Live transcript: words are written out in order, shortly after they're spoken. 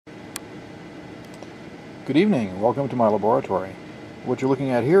Good evening, welcome to my laboratory. What you're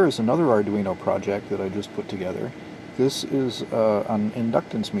looking at here is another Arduino project that I just put together. This is an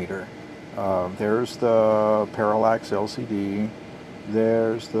inductance meter. There's the Parallax LCD,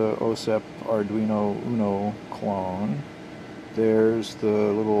 there's the OSEP Arduino Uno clone, there's the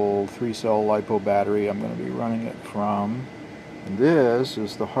little 3-cell LiPo battery I'm going to be running it from, and this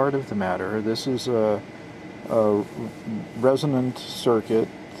is the heart of the matter. This is a resonant circuit.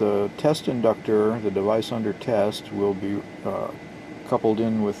 The test inductor, the device under test, will be coupled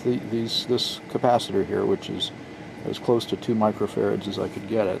in with this capacitor here, which is as close to 2 microfarads as I could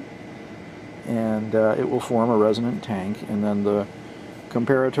get it. And it will form a resonant tank, and then the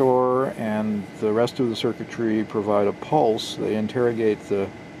comparator and the rest of the circuitry provide a pulse. They interrogate the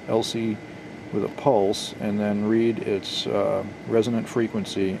LC with a pulse and then read its resonant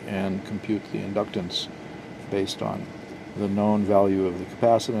frequency and compute the inductance based on the known value of the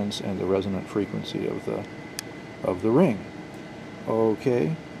capacitance and the resonant frequency of the ring.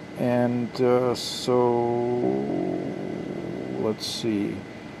 Okay, and so let's see.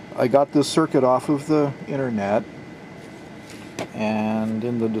 I got this circuit off of the internet, and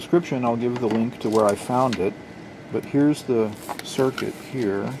in the description I'll give the link to where I found it. But here's the circuit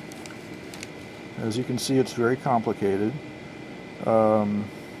here. As you can see, it's very complicated.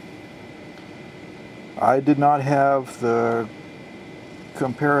 I did not have the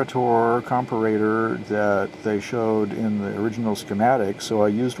comparator that they showed in the original schematic, so I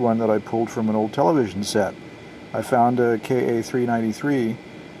used one that I pulled from an old television set. I found a KA393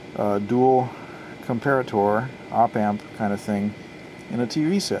 dual comparator, op-amp kind of thing, in a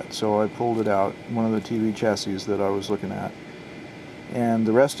TV set, so I pulled it out, one of the TV chassis that I was looking at. And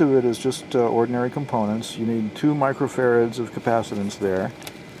the rest of it is just ordinary components. You need 2 microfarads of capacitance there.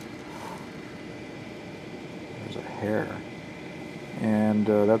 Hair. And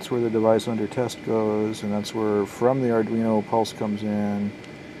that's where the device under test goes, and that's where from the Arduino pulse comes in,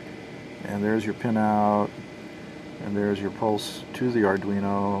 and there's your pinout, and there's your pulse to the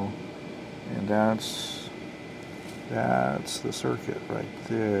Arduino, and that's the circuit right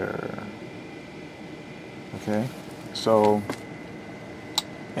there. Okay, so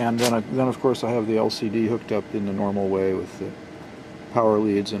and then of course I have the LCD hooked up in the normal way with the power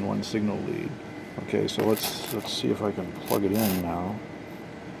leads and 1 signal lead. Okay, so let's see if I can plug it in now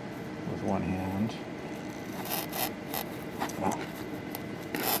with one hand. Oh.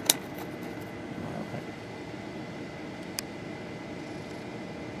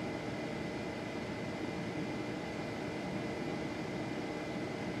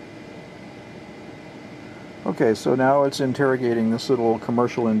 Okay, so now it's interrogating this little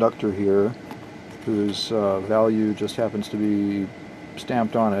commercial inductor here, whose value just happens to be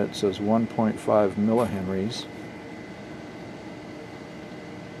stamped on it. It says 1.5 millihenries.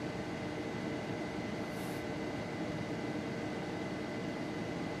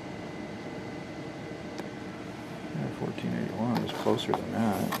 Yeah, 1481 is closer than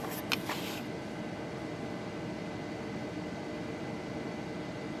that.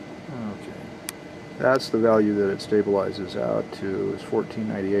 Okay, that's the value that it stabilizes out to, is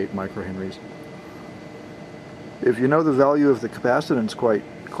 1498 microhenries. If you know the value of the capacitance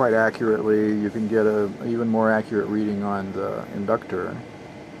quite accurately, you can get an even more accurate reading on the inductor.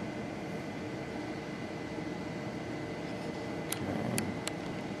 Okay.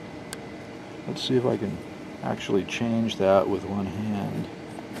 Let's see if I can actually change that with one hand.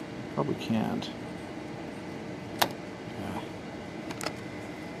 Probably can't. Yeah.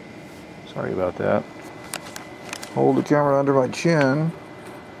 Sorry about that. Hold the camera under my chin.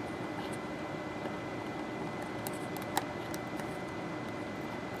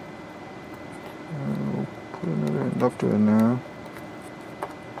 Put another inductor in there.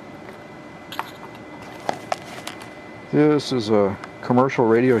 This is a commercial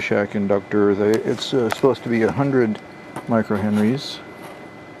Radio Shack inductor. It's supposed to be 100 microhenries.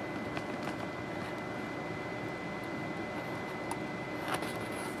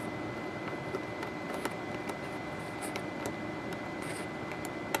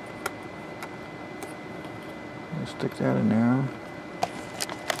 Let's stick that in there.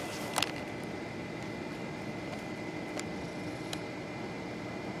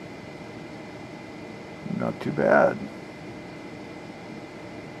 Not too bad.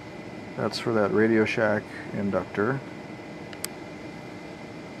 That's for that Radio Shack inductor.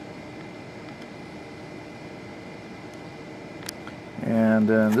 And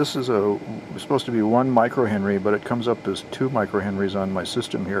then this is supposed to be 1 microhenry, but it comes up as 2 microhenries on my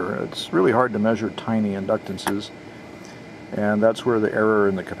system here. It's really hard to measure tiny inductances, and that's where the error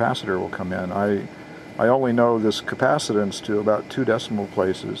in the capacitor will come in. I only know this capacitance to about 2 decimal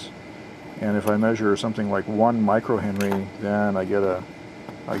places, and if I measure something like 1 microhenry, then I get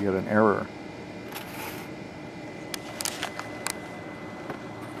an error.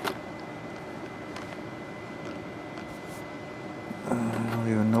 I don't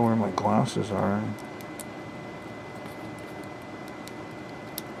even know where my glasses are.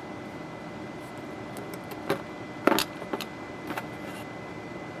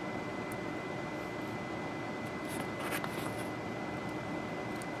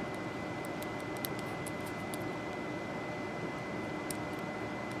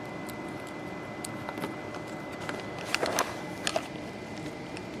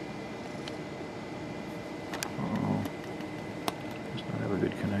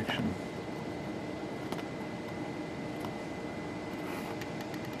 Good connection.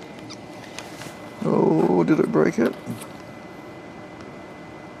 Oh, did it break it?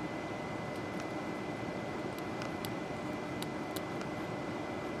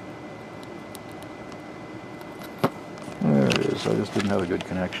 There it is. I just didn't have a good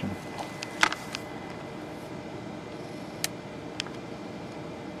connection.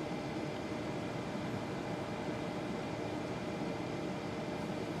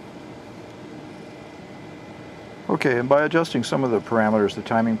 Okay, and by adjusting some of the parameters, the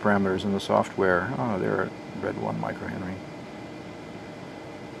timing parameters in the software, oh, there it read 1 microhenry.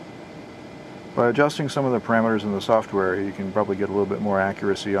 By adjusting some of the parameters in the software, you can probably get a little bit more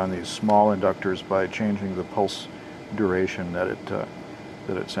accuracy on these small inductors by changing the pulse duration that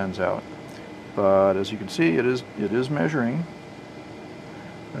it sends out. But as you can see, it is measuring.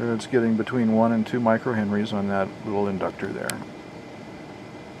 It's getting between 1 and 2 microhenries on that little inductor there.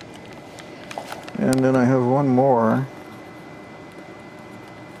 And then I have one more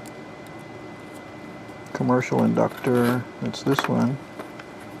commercial inductor. It's this one.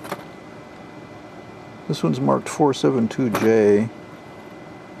 This one's marked 472J.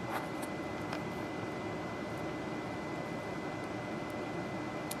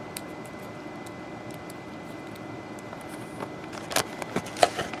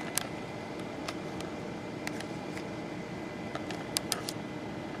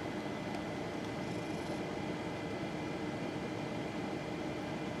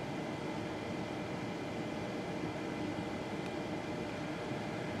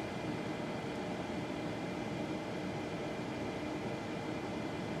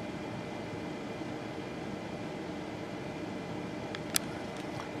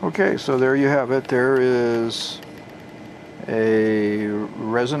 Okay, so there you have it. There is a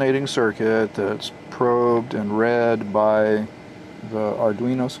resonating circuit that's probed and read by the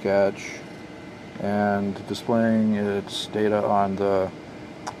Arduino sketch and displaying its data on the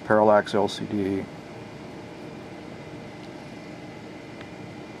Parallax LCD.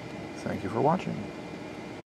 Thank you for watching.